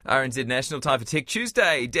RNZ National, time for Tech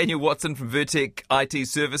Tuesday. Daniel Watson from Vertech IT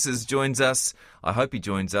Services joins us. I hope he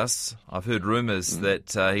joins us. I've heard rumours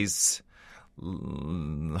that he's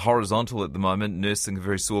horizontal at the moment, nursing a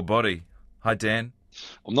very sore body. Hi, Dan.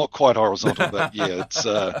 I'm not quite horizontal, but yeah, it's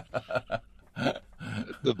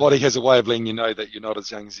the body has a way of letting you know that you're not as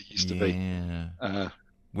young as you used to be.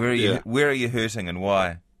 Where are you hurting and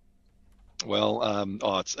why? Well,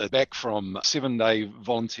 it's back from a 7-day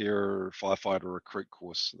volunteer firefighter recruit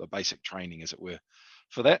course, the basic training, as it were,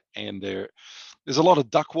 for that. And there's a lot of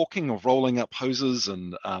duck walking, of rolling up hoses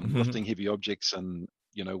and lifting heavy objects, and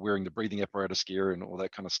wearing the breathing apparatus gear and all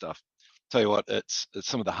that kind of stuff. Tell you what, it's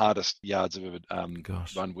some of the hardest yards I've ever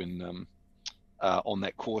run when on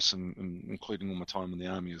that course, and including all my time in the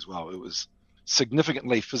army as well. It was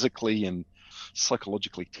significantly physically and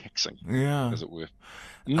psychologically taxing, as it were.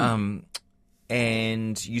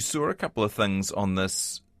 And you saw a couple of things on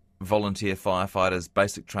this volunteer firefighters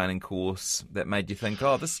basic training course that made you think,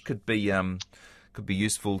 this could be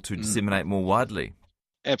useful to disseminate more widely.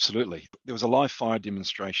 Absolutely. There was a live fire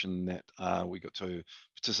demonstration that we got to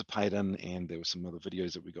participate in, and there were some other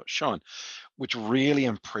videos that we got shown, which really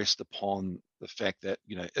impressed upon the fact that,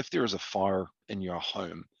 if there is a fire in your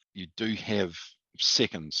home, you do have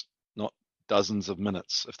seconds, not dozens of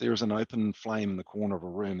minutes. If there is an open flame in the corner of a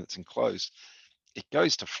room that's enclosed, it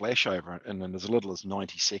goes to flash over in as little as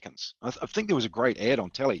 90 seconds. I think there was a great ad on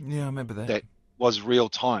telly. Yeah, I remember that. That was real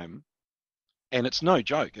time. And it's no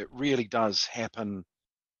joke. It really does happen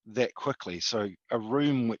that quickly. So a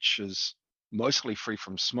room which is mostly free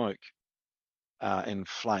from smoke and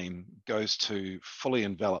flame goes to fully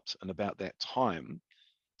enveloped in about that time,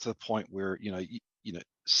 to the point where,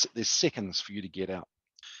 there's seconds for you to get out.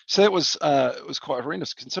 So that was it was quite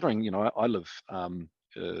horrendous, considering, I live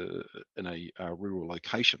in a rural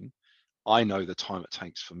location. I know the time it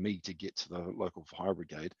takes for me to get to the local fire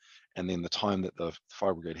brigade, and then the time that the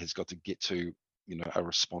fire brigade has got to get to, a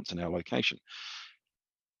response in our location.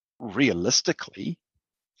 Realistically,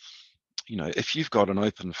 if you've got an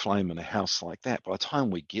open flame in a house like that, by the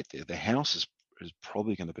time we get there, the house is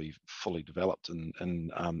probably going to be fully developed and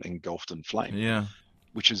engulfed in flame,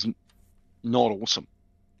 which is not awesome.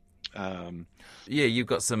 You've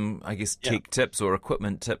got some, I guess, tech tips or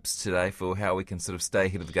equipment tips today for how we can sort of stay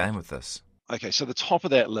ahead of the game with this. Okay, so the top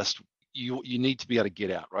of that list, you need to be able to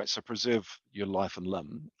get out, right? So preserve your life and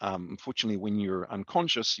limb. Unfortunately, when you're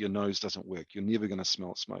unconscious, your nose doesn't work. You're never going to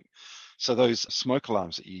smell smoke. So those smoke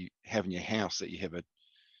alarms that you have in your house that you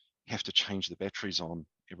have to change the batteries on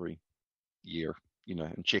every year,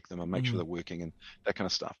 and check them and make sure they're working and that kind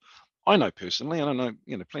of stuff. I know personally, and I know,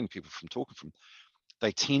 plenty of people from talking from,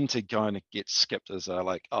 they tend to go and get skipped as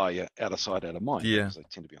like, out of sight, out of mind. Yeah. Because they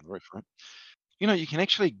tend to be on the roof, right? You can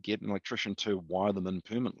actually get an electrician to wire them in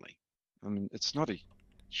permanently. I mean, it's not a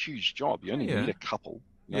huge job. You only need a couple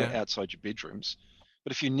outside your bedrooms.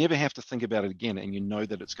 But if you never have to think about it again, and you know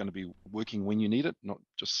that it's going to be working when you need it, not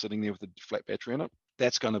just sitting there with a flat battery on it,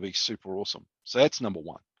 that's going to be super awesome. So that's number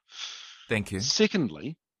one. Thank you.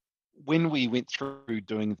 Secondly, when we went through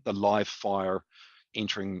doing the live fire,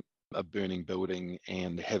 entering a burning building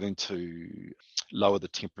and having to lower the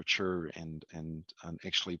temperature and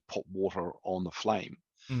actually put water on the flame,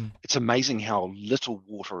 it's amazing how little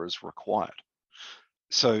water is required.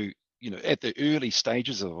 So, at the early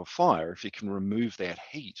stages of a fire, if you can remove that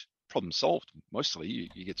heat, problem solved. Mostly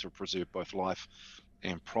you get to preserve both life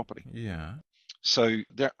and property. Yeah. So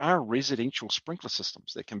there are residential sprinkler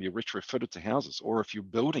systems that can be retrofitted to houses, or if you're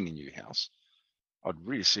building a new house, I'd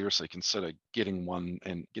really seriously consider getting one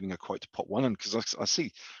and getting a quote to put one in, because I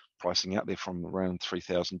see pricing out there from around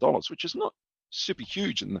 $3,000, which is not super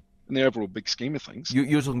huge in the overall big scheme of things.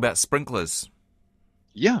 You're talking about sprinklers?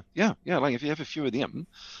 Yeah. Like if you have a few of them,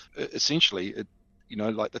 essentially, it,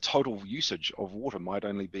 like the total usage of water might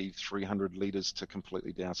only be 300 litres to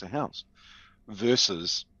completely douse a house,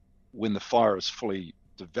 versus when the fire is fully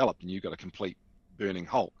developed and you've got a complete burning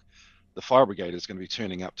hulk, the fire brigade is going to be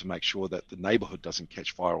turning up to make sure that the neighbourhood doesn't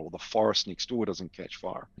catch fire, or the forest next door doesn't catch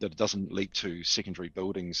fire, that it doesn't leak to secondary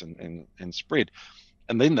buildings and spread.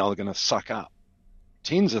 And then they're going to suck up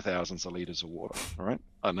tens of thousands of litres of water, all right?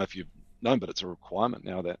 I don't know if you've known, but it's a requirement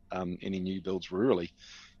now that any new builds rurally,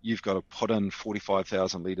 you've got to put in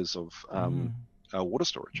 45,000 litres of water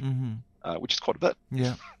storage, which is quite a bit.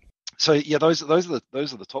 Yeah. So yeah, those are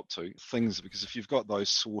the top two things, because if you've got those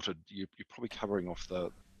sorted, you're probably covering off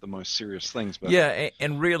the most serious things. But,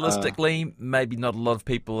 and realistically, maybe not a lot of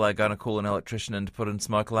people are going to call an electrician in to put in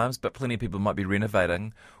smoke alarms, but plenty of people might be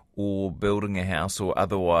renovating or building a house or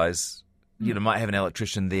otherwise might have an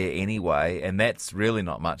electrician there anyway, and that's really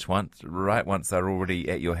not much once they're already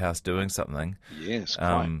at your house doing something. Yes,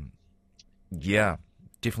 quite. Yeah,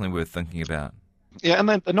 definitely worth thinking about. Yeah, and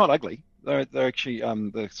they're not ugly. They're actually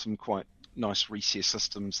there's some quite nice recess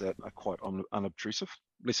systems that are quite unobtrusive,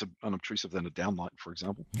 less unobtrusive than a downlight, for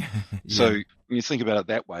example. So Yeah. when you think about it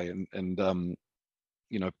that way, and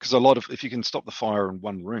because if you can stop the fire in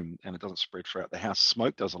one room and it doesn't spread throughout the house,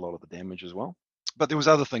 smoke does a lot of the damage as well. But there was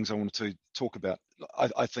other things I wanted to talk about.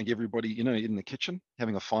 I think everybody, in the kitchen,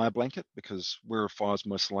 having a fire blanket, because where a fire's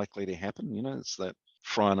most likely to happen, it's that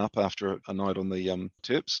frying up after a night on the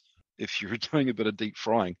terps. If you're doing a bit of deep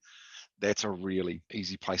frying, that's a really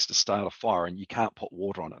easy place to start a fire, and you can't put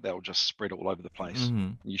water on it. That will just spread all over the place.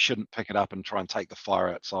 Hmm. You shouldn't pick it up and try and take the fire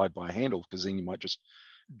outside by a handle, because then you might just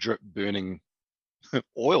drip burning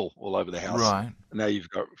oil all over the house. Right. And now you've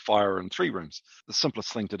got fire in 3 rooms. The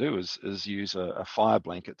simplest thing to do is use a fire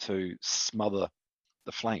blanket to smother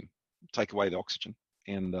the flame, take away the oxygen,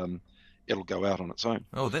 and it'll go out on its own,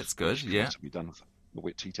 Oh, that's good. which can Yeah. also be done with a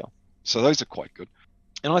wet tea towel. So those are quite good.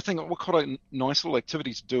 And I think what kind of nice little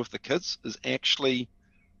activity to do with the kids is actually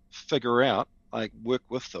figure out, work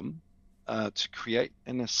with them to create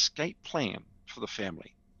an escape plan for the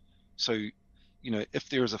family. So, if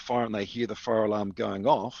there is a fire and they hear the fire alarm going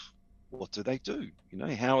off, what do they do?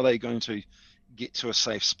 How are they going to get to a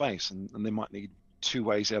safe space? And they might need 2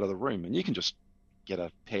 ways out of the room. And you can just get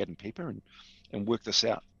a pad and paper and work this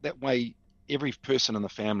out. That way, every person in the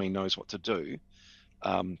family knows what to do.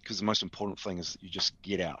 Because the most important thing is that you just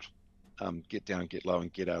get out, get down, get low,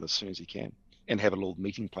 and get out as soon as you can, and have a little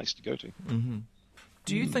meeting place to go to. Hmm.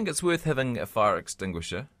 Do you think it's worth having a fire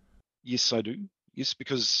extinguisher? Yes, I do. Yes,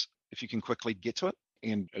 because if you can quickly get to it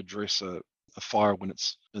and address a fire when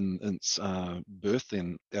it's in its birth,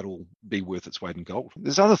 then that'll be worth its weight in gold.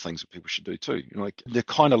 There's other things that people should do too. They're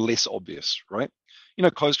kind of less obvious, right?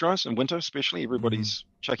 Clothes dryers in winter, especially, everybody's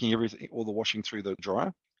chucking all the washing through the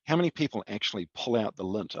dryer. How many people actually pull out the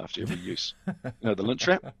lint after every use? The lint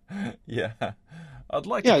trap? Yeah. I'd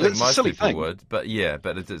like to Yeah, think that's a most silly people thing. would, but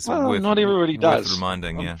it's Well, worth not everybody worth does.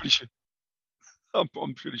 reminding. I'm Yeah. pretty sure.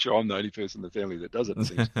 I'm pretty sure I'm the only person in the family that does it. It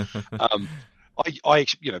seems. Um, I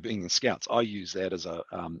actually, being in Scouts, I use that as a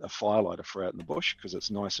firelighter for out in the bush, because it's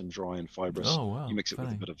nice and dry and fibrous. Oh wow, You mix it with a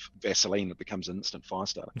funny. bit of Vaseline, it becomes an instant fire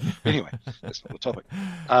starter. But anyway, that's not the topic.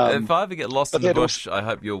 If I ever get lost But in the that also, bush, I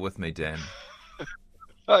hope you're with me, Dan.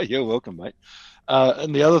 oh, you're welcome, mate.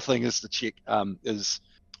 And the other thing is to check is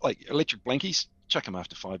like electric blankies. Chuck them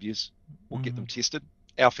after 5 years. We'll get them tested.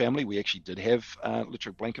 Our family, we actually did have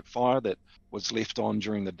electric blanket fire that was left on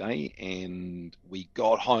during the day, and we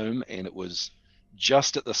got home and it was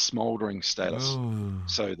just at the smouldering status. Ooh.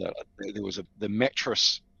 So that there was the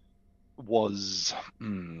mattress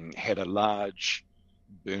had a large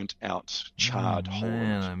burnt out charred hole in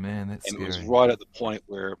it, Oh man, that's and it was scary. right at the point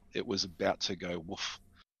where it was about to go woof.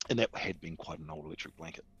 And that had been quite an old electric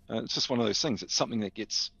blanket. It's just one of those things. It's something that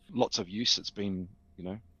gets lots of use. It's been,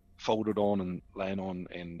 folded on and laying on,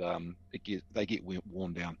 and they get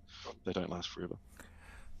worn down. They don't last forever.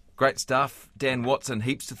 Great stuff. Dan Watson,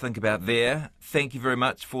 heaps to think about there. Thank you very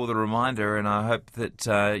much for the reminder, and I hope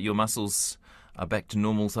that your muscles are back to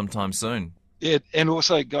normal sometime soon. Yeah, and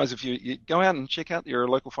also, guys, if you go out and check out your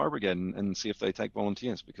local fire brigade and see if they take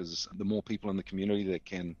volunteers, because the more people in the community that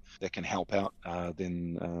can help out,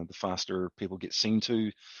 then the faster people get seen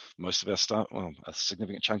to. Most of our staff, well, a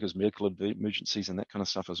significant chunk is medical emergencies and that kind of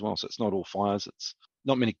stuff as well. So it's not all fires. It's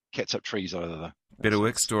not many cats up trees either, though. Better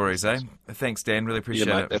work stories, eh? Thanks, Dan. Really appreciate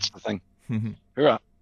yeah, mate, it. that's the thing. Hurrah.